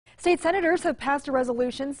State senators have passed a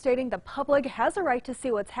resolution stating the public has a right to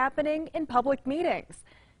see what's happening in public meetings.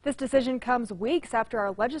 This decision comes weeks after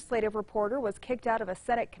our legislative reporter was kicked out of a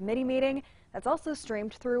Senate committee meeting that's also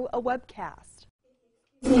streamed through a webcast.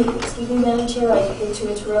 Excuse me, Madam Chair, I hate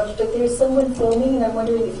to interrupt, but there's someone filming, and I'm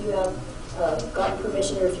wondering if you have gotten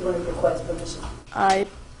permission or if you want to request permission. I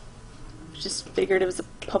just figured it was a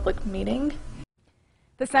public meeting.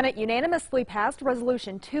 The Senate unanimously passed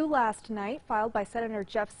Resolution 2 last night, filed by Senator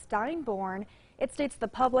Jeff Steinborn. It states the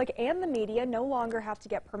public and the media no longer have to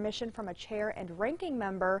get permission from a chair and ranking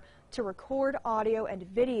member to record audio and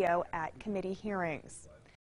video at committee hearings.